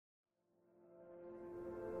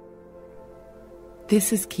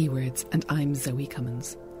This is Keywords, and I'm Zoe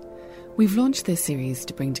Cummins. We've launched this series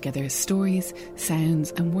to bring together stories,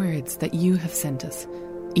 sounds and words that you have sent us,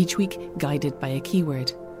 each week guided by a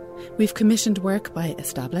keyword. We've commissioned work by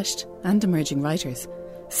established and emerging writers,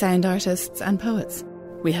 sound artists and poets.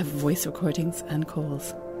 We have voice recordings and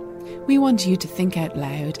calls. We want you to think out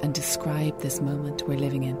loud and describe this moment we're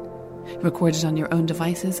living in. Record it on your own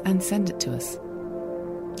devices and send it to us.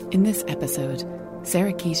 In this episode,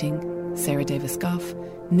 Sarah Keating, Sarah Davis-Goff,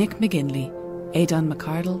 Nick McGinley, Aidan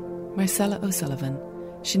McCardle, Marcella O'Sullivan,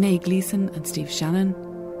 Sinead Gleeson and Steve Shannon,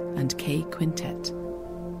 and Kay Quintet.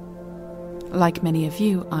 Like many of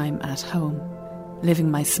you, I'm at home,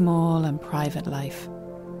 living my small and private life.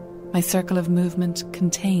 My circle of movement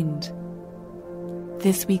contained.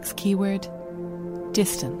 This week's keyword,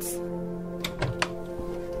 distance.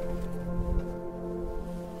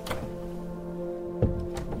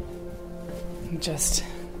 I'm just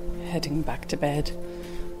heading back to bed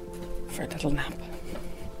for a little nap.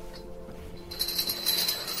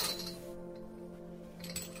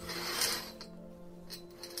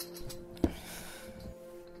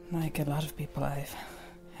 Like a lot of people, I've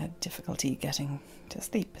had difficulty getting to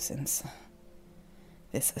sleep since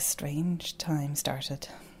this strange time started.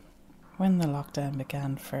 When the lockdown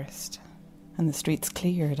began first and the streets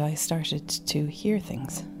cleared, I started to hear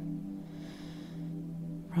things.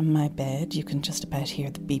 From my bed, you can just about hear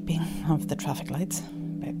the beeping of the traffic lights,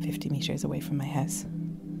 about 50 metres away from my house.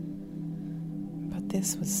 But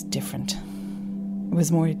this was different. It was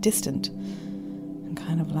more distant and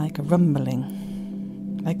kind of like a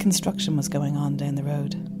rumbling, like construction was going on down the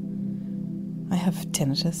road. I have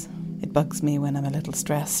tinnitus. It bugs me when I'm a little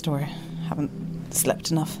stressed or haven't slept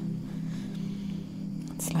enough.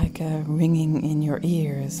 It's like a ringing in your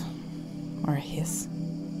ears, or a hiss,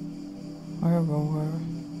 or a roar,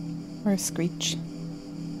 or a screech.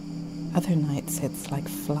 Other nights it's like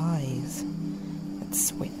flies that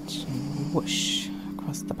switch and whoosh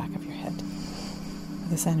across the back of your head.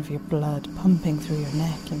 The sound of your blood pumping through your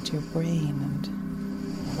neck into your brain and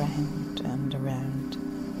around and around.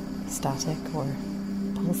 Static or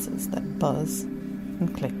pulses that buzz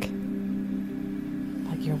and click.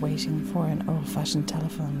 Like you're waiting for an old-fashioned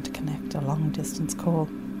telephone to connect a long-distance call.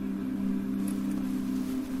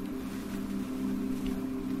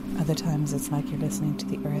 Other times it's like you're listening to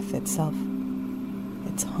the earth itself,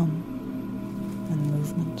 its hum and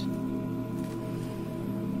movement.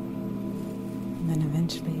 And then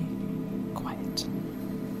eventually, quiet.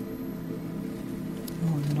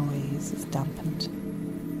 All noise is dampened.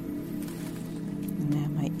 And now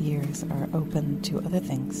my ears are open to other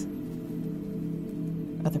things,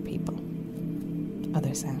 other people,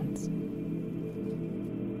 other sounds.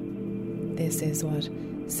 This is what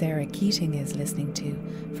Sarah Keating is listening to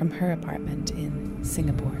from her apartment in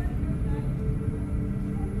Singapore.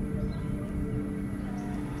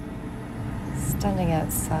 Standing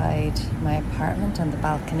outside my apartment on the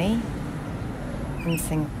balcony in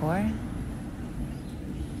Singapore.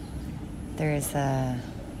 There is a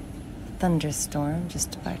thunderstorm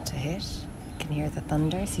just about to hit. You can hear the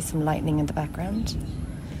thunder, see some lightning in the background.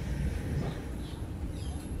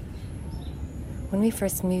 When we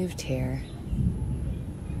first moved here,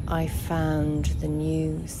 I found the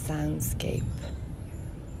new soundscape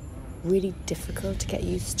really difficult to get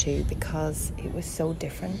used to because it was so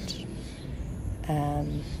different.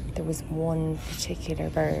 There was one particular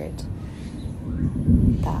bird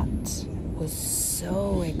that was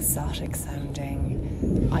so exotic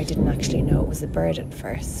sounding. I didn't actually know it was a bird at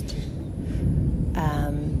first. I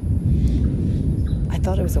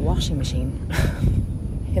thought it was a washing machine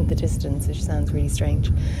in the distance, which sounds really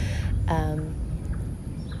strange.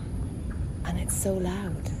 And it's so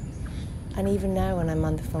loud. And even now when I'm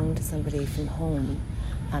on the phone to somebody from home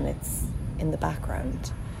and it's in the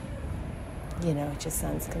background, you know, it just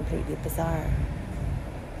sounds completely bizarre.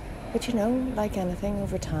 But you know, like anything,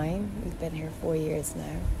 over time, we've been here 4 years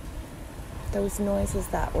now, those noises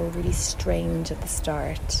that were really strange at the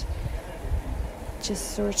start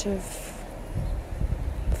just sort of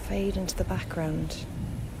fade into the background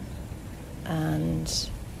and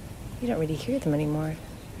you don't really hear them anymore.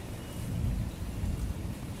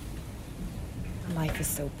 Life is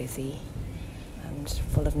so busy and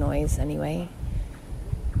full of noise anyway.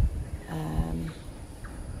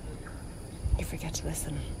 You forget to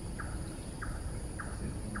listen.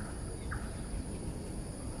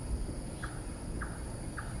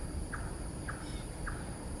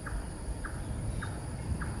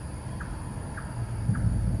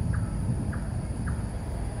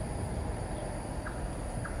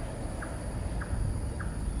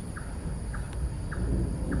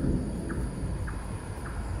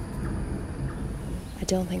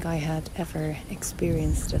 don't think I had ever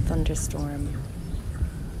experienced a thunderstorm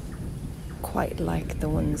quite like the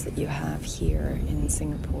ones that you have here in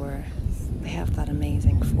Singapore. They have that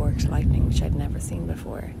amazing forked lightning, which I'd never seen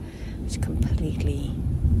before, which completely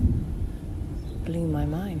blew my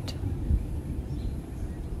mind.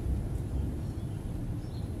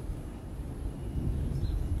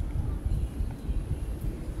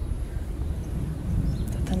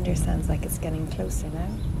 The thunder sounds like it's getting closer now.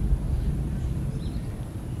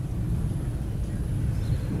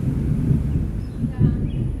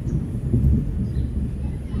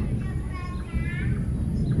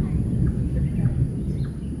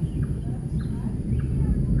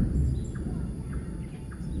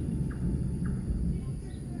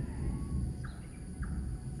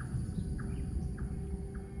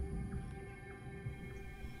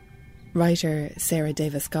 Writer Sarah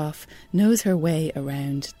Davis Goff knows her way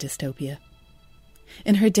around dystopia.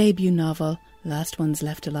 In her debut novel, Last Ones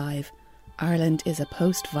Left Alive, Ireland is a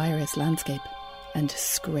post-virus landscape, and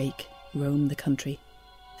Scrake roam the country.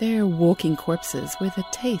 They're walking corpses with a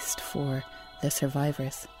taste for the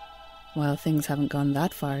survivors. While things haven't gone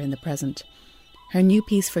that far in the present, her new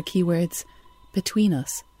piece for Keywords, Between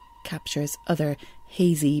Us, captures other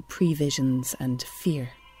hazy previsions and fear.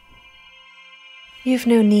 You've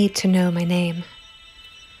no need to know my name.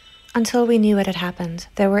 Until we knew what had happened,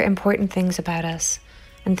 there were important things about us,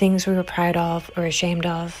 and things we were proud of or ashamed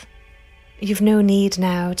of. You've no need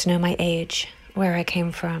now to know my age, where I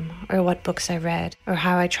came from, or what books I read, or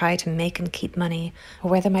how I tried to make and keep money,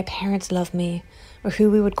 or whether my parents loved me, or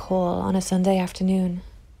who we would call on a Sunday afternoon.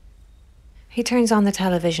 He turns on the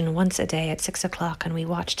television once a day at 6 o'clock and we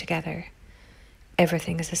watch together.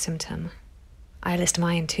 Everything is a symptom. I list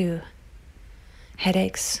mine too.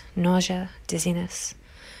 Headaches, nausea, dizziness,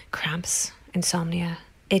 cramps, insomnia,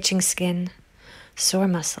 itching skin, sore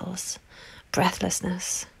muscles,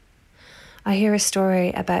 breathlessness. I hear a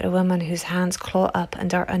story about a woman whose hands claw up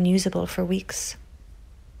and are unusable for weeks.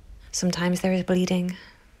 Sometimes there is bleeding.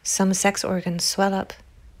 Some sex organs swell up.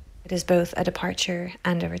 It is both a departure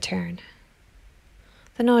and a return.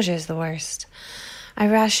 The nausea is the worst. I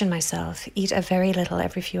ration myself, eat a very little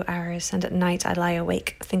every few hours, and at night I lie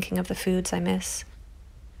awake thinking of the foods I miss.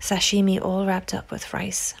 Sashimi all wrapped up with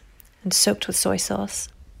rice and soaked with soy sauce,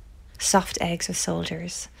 soft eggs with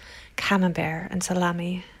soldiers, camembert and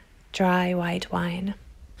salami, dry white wine.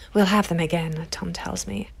 We'll have them again, Tom tells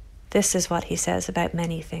me. This is what he says about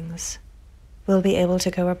many things. We'll be able to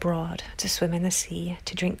go abroad, to swim in the sea,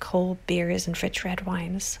 to drink cold beers and rich red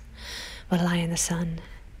wines. We'll lie in the sun.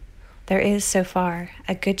 There is, so far,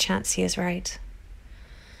 a good chance he is right.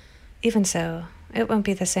 Even so, it won't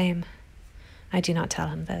be the same. I do not tell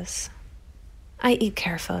him this. I eat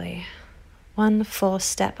carefully. One false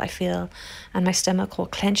step, I feel, and my stomach will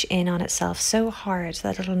clench in on itself so hard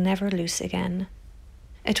that it'll never loose again.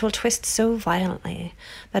 It will twist so violently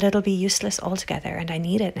that it'll be useless altogether, and I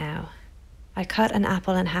need it now. I cut an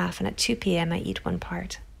apple in half, and at 2 p.m. I eat one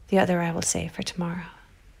part. The other I will save for tomorrow.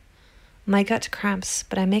 My gut cramps,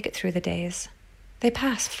 but I make it through the days. They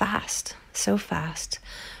pass fast, so fast,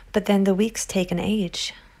 but then the weeks take an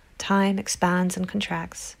age. Time expands and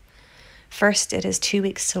contracts. First, it is 2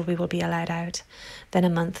 weeks till we will be allowed out, then a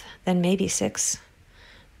month, then maybe 6.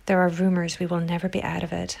 There are rumours we will never be out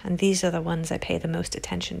of it, and these are the ones I pay the most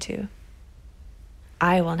attention to.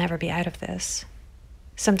 I will never be out of this.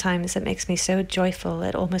 Sometimes it makes me so joyful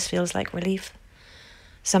it almost feels like relief.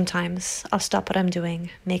 Sometimes I'll stop what I'm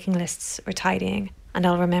doing, making lists or tidying, and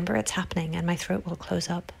I'll remember it's happening and my throat will close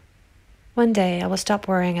up. One day I will stop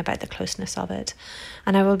worrying about the closeness of it,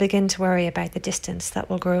 and I will begin to worry about the distance that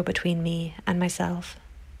will grow between me and myself.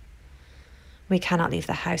 We cannot leave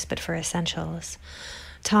the house but for essentials.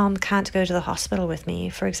 Tom can't go to the hospital with me,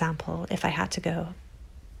 for example, if I had to go.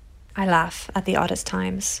 I laugh at the oddest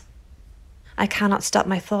times. I cannot stop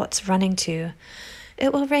my thoughts running to,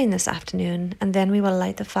 it will rain this afternoon, and then we will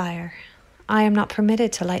light the fire. I am not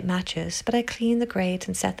permitted to light matches, but I clean the grate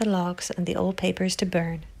and set the logs and the old papers to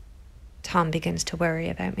burn. Tom begins to worry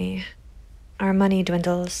about me. Our money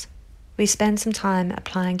dwindles. We spend some time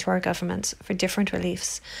applying to our government for different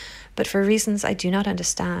reliefs, but for reasons I do not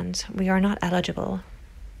understand, we are not eligible.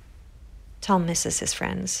 Tom misses his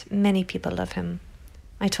friends. Many people love him.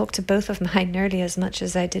 I talk to both of mine nearly as much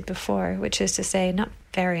as I did before, which is to say, not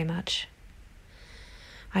very much.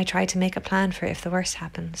 I try to make a plan for if the worst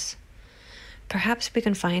happens. Perhaps we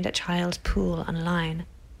can find a child's pool online,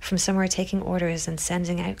 from somewhere taking orders and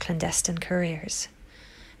sending out clandestine couriers.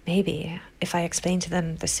 Maybe, if I explain to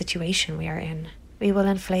them the situation we are in, we will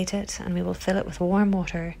inflate it and we will fill it with warm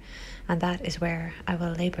water, and that is where I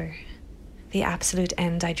will labour. The absolute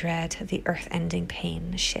end I dread, the earth-ending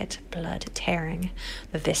pain, shit, blood, tearing,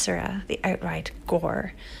 the viscera, the outright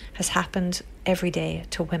gore, has happened every day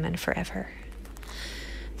to women forever.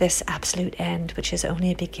 This absolute end, which is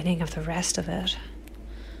only a beginning of the rest of it.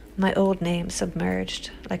 My old name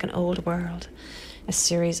submerged, like an old world, a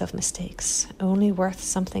series of mistakes, only worth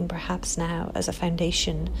something perhaps now as a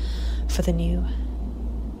foundation for the new.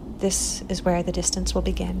 This is where the distance will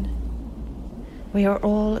begin. We are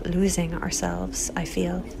all losing ourselves, I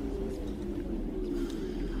feel.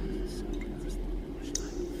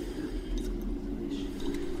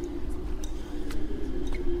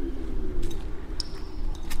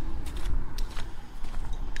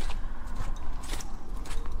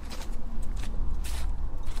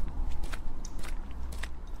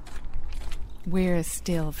 We're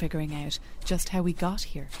still figuring out just how we got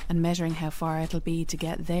here and measuring how far it'll be to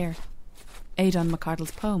get there. Aidan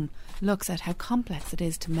McArdle's poem looks at how complex it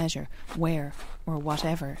is to measure where or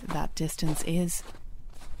whatever that distance is.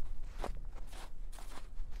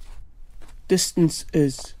 Distance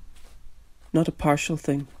is not a partial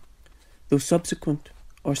thing, though subsequent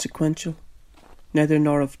or sequential, neither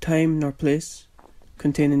nor of time nor place,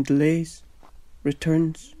 containing delays,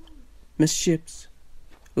 returns, misshapes,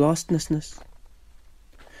 lostnessness.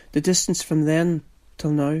 The distance from then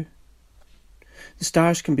till now. The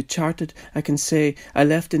stars can be charted. I can say I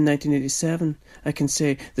left in 1987. I can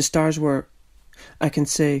say the stars were. I can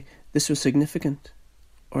say this was significant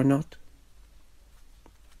or not.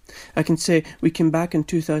 I can say we came back in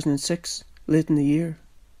 2006, late in the year.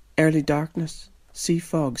 Early darkness, sea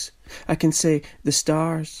fogs. I can say the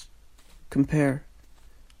stars compare.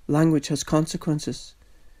 Language has consequences.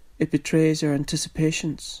 It betrays our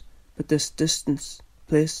anticipations. But this distance,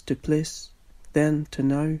 place to place, then to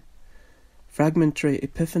now, fragmentary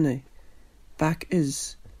epiphany, back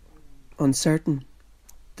is uncertain.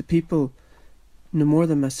 The people, no more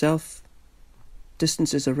than myself.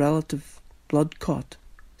 Distance is a relative, blood-caught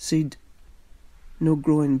seed. No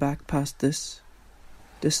growing back past this.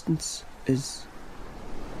 Distance is.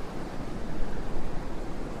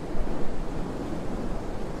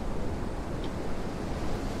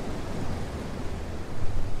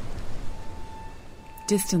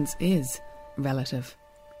 Distance is relative.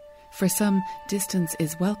 For some, distance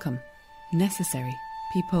is welcome, necessary.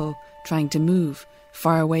 People trying to move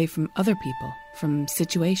far away from other people, from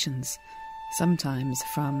situations, sometimes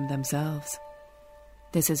from themselves.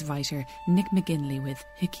 This is writer Nick McGinley with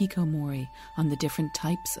Hikikomori on the different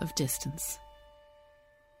types of distance.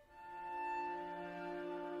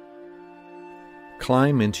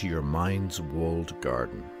 Climb into your mind's walled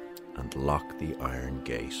garden and lock the iron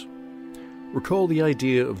gate. Recall the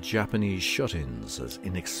idea of Japanese shut-ins as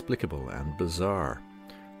inexplicable and bizarre.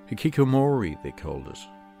 Hikikomori, they called it.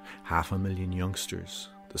 500,000 youngsters,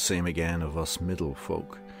 the same again of us middle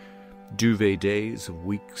folk. Duvet days of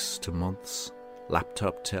weeks to months.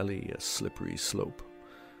 Laptop telly, a slippery slope.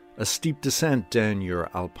 A steep descent down your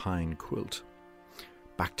alpine quilt.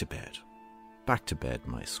 Back to bed,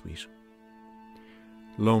 my sweet.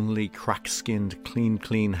 Lonely, crack-skinned,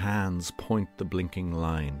 clean hands point the blinking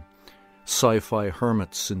line. Sci-fi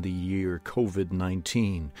hermits in the year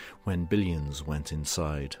COVID-19 when billions went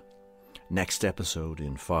inside. Next episode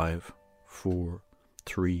in 5, 4,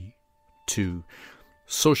 3, 2.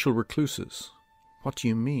 Social recluses. What do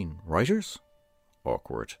you mean? Writers?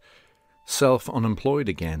 Awkward. Self-unemployed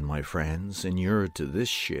again, my friends, inured to this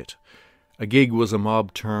shit. A gig was a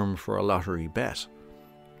mob term for a lottery bet.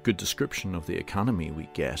 Good description of the economy we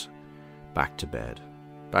get. Back to bed,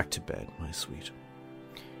 my sweet.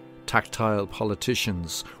 Tactile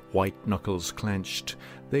politicians, white knuckles clenched,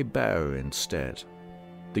 they bow instead.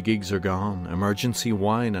 The gigs are gone, emergency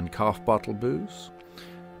wine and cough bottle booze.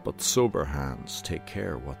 But sober hands take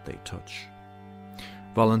care what they touch.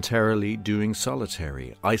 Voluntarily doing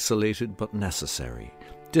solitary, isolated but necessary,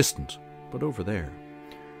 distant but over there.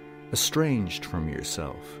 Estranged from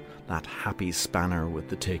yourself, that happy spanner with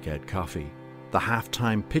the takeout coffee, the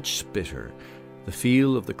halftime pitch spitter, the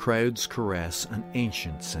feel of the crowd's caress, an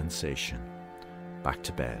ancient sensation. Back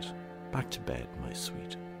to bed, my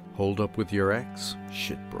sweet. Hold up with your ex?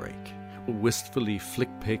 Shit break. Wistfully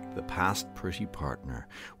flick-pick the past pretty partner,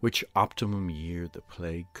 which optimum year the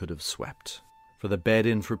plague could have swept. For the bed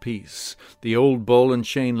in for peace, the old ball and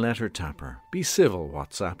chain letter tapper. Be civil,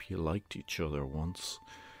 WhatsApp, you liked each other once.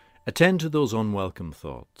 Attend to those unwelcome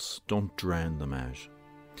thoughts, don't drown them out.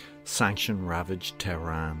 Sanction-ravaged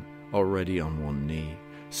Tehran, already on one knee.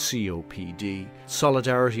 COPD,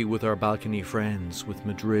 solidarity with our balcony friends, with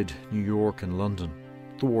Madrid, New York and London.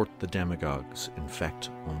 Thwart the demagogues,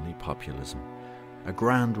 infect only populism. A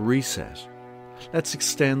grand reset. Let's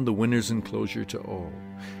extend the winner's enclosure to all.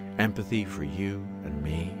 Empathy for you and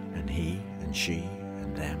me and he and she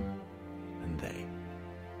and them and they.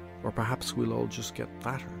 Or perhaps we'll all just get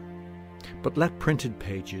fatter. But let printed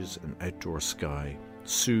pages and outdoor sky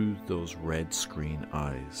soothe those red screen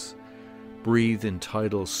eyes. Breathe in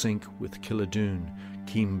tidal sync with Killadoon.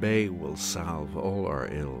 Keem Bay will salve all our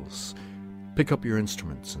ills. Pick up your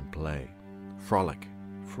instruments and play. Frolic,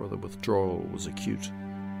 for the withdrawal was acute.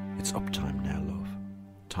 It's uptime now, love.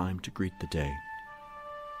 Time to greet the day.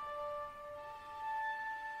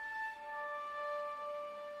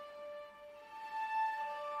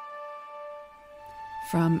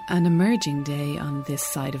 From an emerging day on this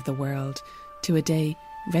side of the world to a day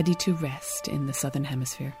ready to rest in the Southern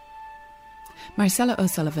Hemisphere. Marcella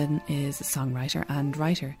O'Sullivan is a songwriter and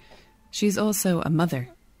writer. She's also a mother.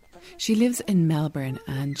 She lives in Melbourne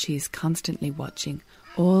and she's constantly watching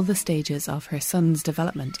all the stages of her son's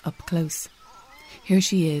development up close. Here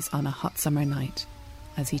she is on a hot summer night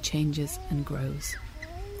as he changes and grows.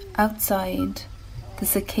 Outside, the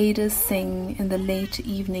cicadas sing in the late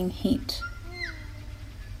evening heat.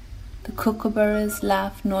 The kookaburras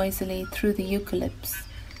laugh noisily through the eucalypts,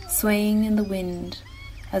 swaying in the wind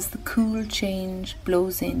as the cool change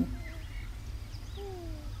blows in.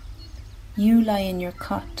 You lie in your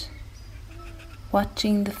cot,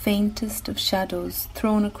 watching the faintest of shadows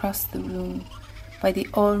thrown across the room by the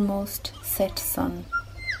almost set sun.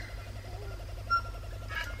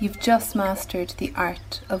 You've just mastered the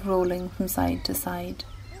art of rolling from side to side.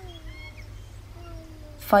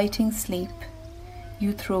 Fighting sleep,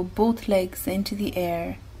 you throw both legs into the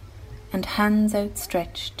air, and hands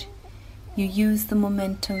outstretched, you use the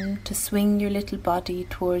momentum to swing your little body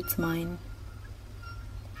towards mine.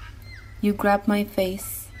 You grab my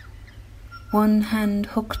face, one hand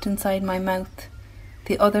hooked inside my mouth,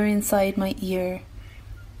 the other inside my ear,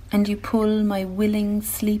 and you pull my willing,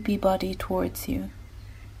 sleepy body towards you.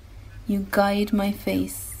 You guide my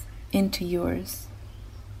face into yours.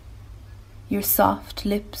 Your soft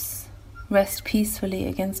lips rest peacefully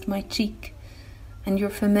against my cheek, and your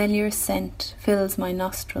familiar scent fills my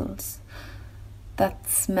nostrils. That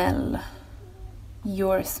smell,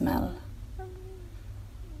 your smell.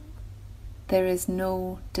 There is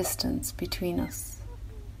no distance between us.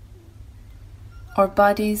 Our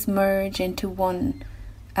bodies merge into one,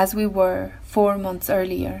 as we were 4 months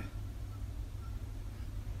earlier.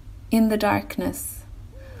 In the darkness,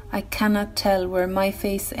 I cannot tell where my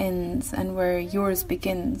face ends and where yours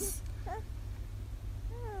begins.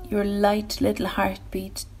 Your light little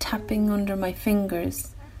heartbeat tapping under my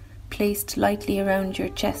fingers, placed lightly around your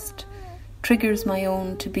chest, triggers my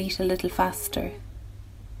own to beat a little faster.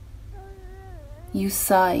 You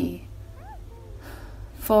sigh,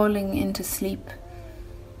 falling into sleep,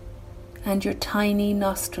 and your tiny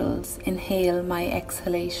nostrils inhale my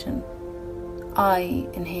exhalation. I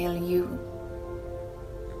inhale you.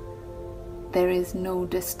 There is no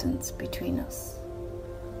distance between us.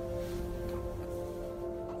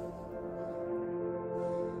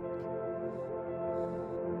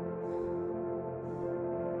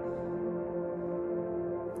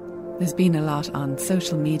 There's been a lot on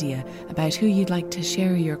social media about who you'd like to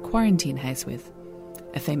share your quarantine house with.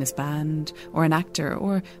 A famous band, or an actor,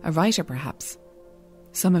 or a writer perhaps.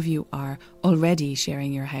 Some of you are already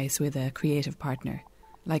sharing your house with a creative partner,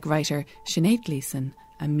 like writer Sinead Gleeson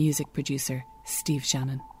and music producer Steve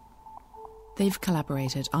Shannon. They've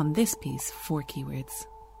collaborated on this piece, 4 keywords.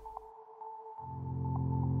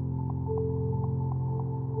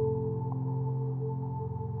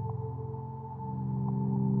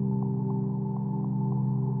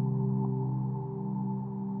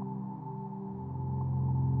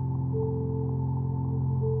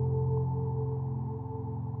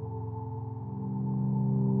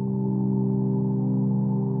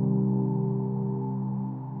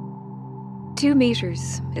 Two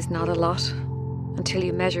meters is not a lot until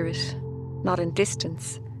you measure it, not in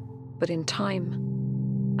distance, but in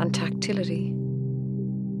time and tactility.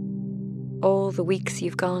 All the weeks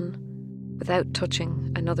you've gone without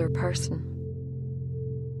touching another person.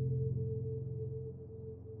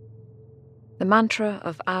 The mantra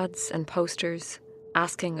of ads and posters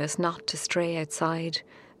asking us not to stray outside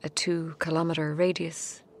a 2-kilometre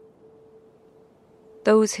radius.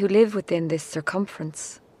 Those who live within this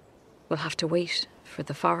circumference will have to wait for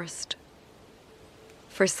the forest.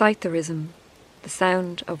 For scytherism, the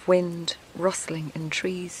sound of wind rustling in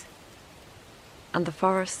trees, and the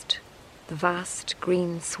forest, the vast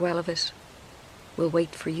green swell of it, will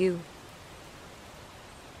wait for you.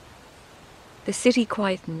 The city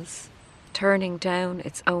quietens, turning down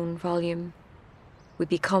its own volume. We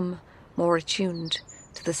become more attuned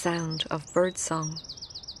to the sound of birdsong.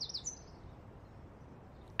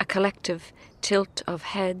 A collective tilt of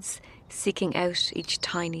heads seeking out each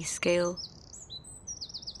tiny scale.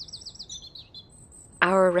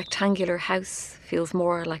 Our rectangular house feels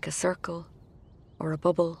more like a circle or a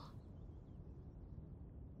bubble.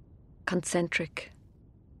 Concentric,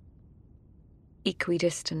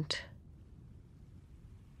 equidistant.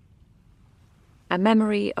 A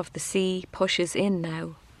memory of the sea pushes in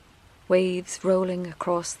now, waves rolling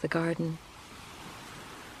across the garden,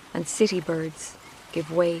 and city birds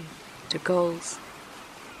give way to gulls.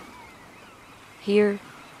 Here,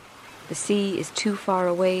 the sea is too far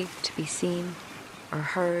away to be seen or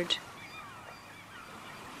heard.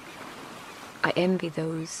 I envy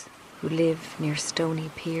those who live near stony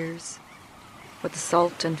piers, with the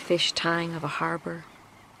salt and fish tang of a harbour.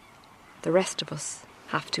 The rest of us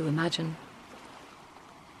have to imagine.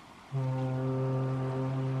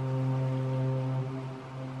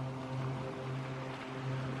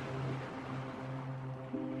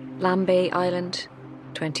 Lambay Island,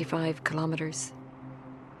 25 kilometres.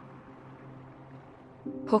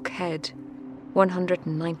 Hook Head,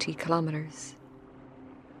 190 kilometres.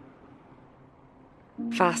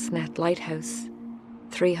 Fastnet Lighthouse,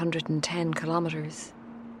 310 kilometres.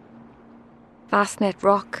 Fastnet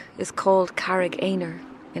Rock is called Carrig Éinear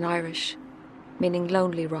in Irish, meaning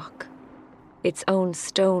lonely rock, its own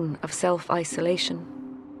stone of self-isolation.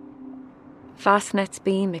 Fastnet's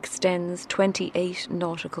beam extends 28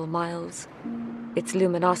 nautical miles. Its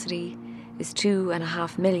luminosity is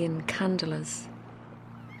 2.5 million candelas.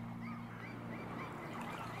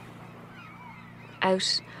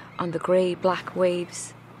 Out on the grey-black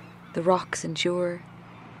waves, the rocks endure,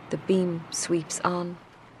 the beam sweeps on.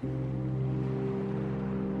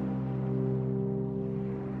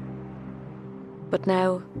 But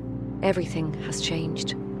now, everything has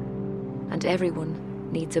changed, and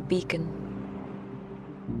everyone needs a beacon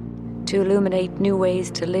to illuminate new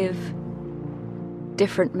ways to live,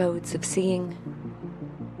 different modes of seeing.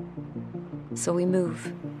 So we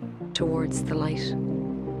move towards the light.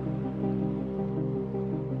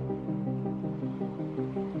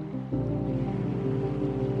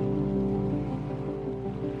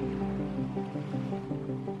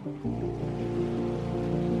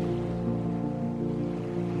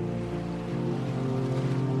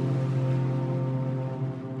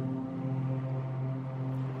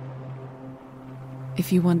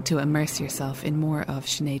 If you want to immerse yourself in more of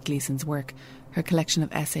Sinead Gleason's work, her collection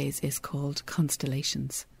of essays is called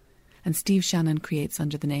Constellations, and Steve Shannon creates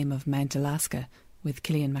under the name of Mount Alaska with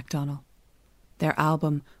Killian MacDonald. Their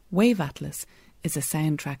album, Wave Atlas, is a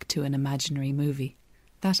soundtrack to an imaginary movie.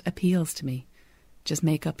 That appeals to me. Just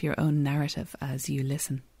make up your own narrative as you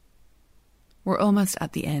listen. We're almost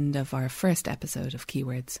at the end of our first episode of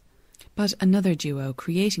Keywords, but another duo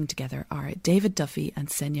creating together are David Duffy and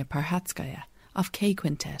Ksenia Parhatskaya of K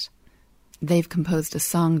Quintet. They've composed a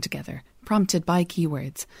song together, prompted by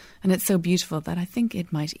Keywords, and it's so beautiful that I think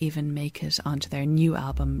it might even make it onto their new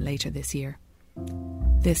album later this year.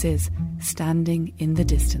 This is Standing in the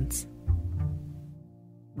Distance.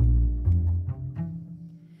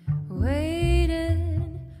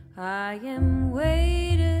 Waiting, I am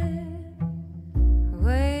waiting,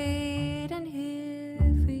 waiting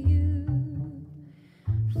here for you,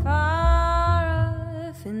 far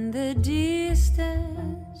off in the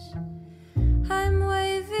distance. I'm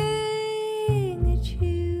waving at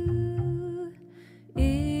you.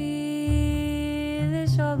 In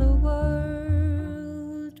this other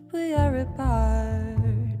world, we are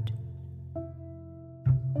apart.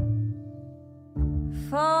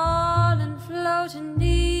 Falling, floating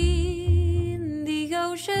in the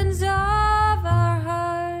oceans of our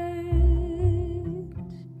hearts.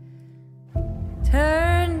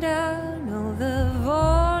 Turn down all the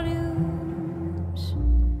volumes,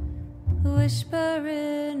 whisper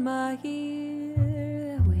in my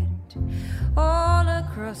ear, wind all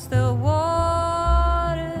across the waters.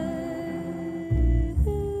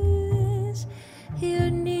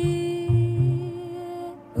 You're near.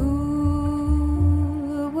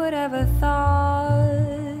 Ooh, would ever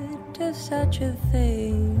thought of such a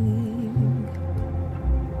thing?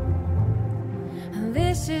 And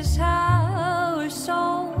this is how our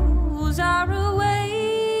souls are awakening.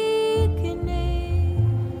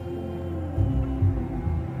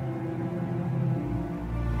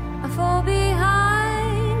 I fall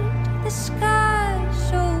behind the sky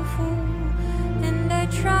so full, and I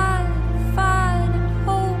try to find and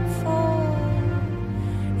hope for.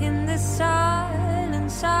 In the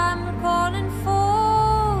silence I'm calling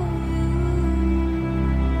for you.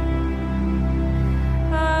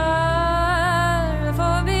 I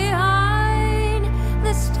fall behind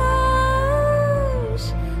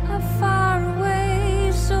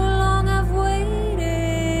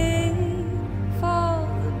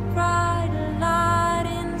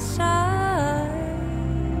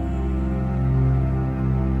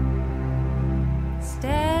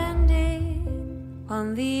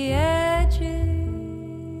on the edges,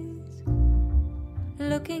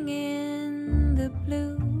 looking in the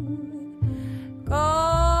blue,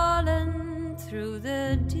 calling through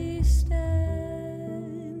the distance.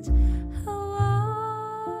 How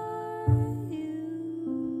are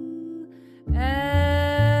you?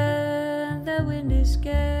 And the wind is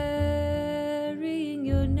carrying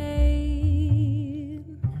your name.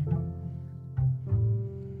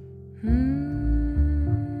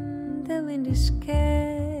 The wind is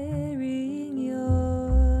carrying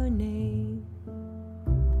your name.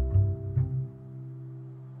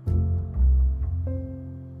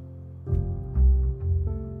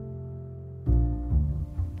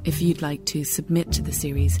 If you'd like to submit to the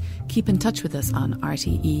series, keep in touch with us on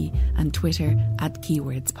RTE and Twitter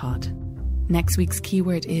 @KeywordsPod. Next week's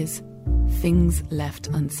keyword is Things Left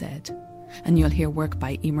Unsaid, and you'll hear work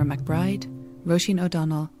by Emer McBride, Roisin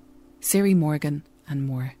O'Donnell, Siri Morgan and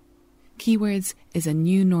more. Keywords is a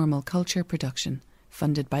new normal culture production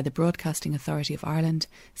funded by the Broadcasting Authority of Ireland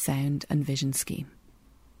Sound and Vision Scheme.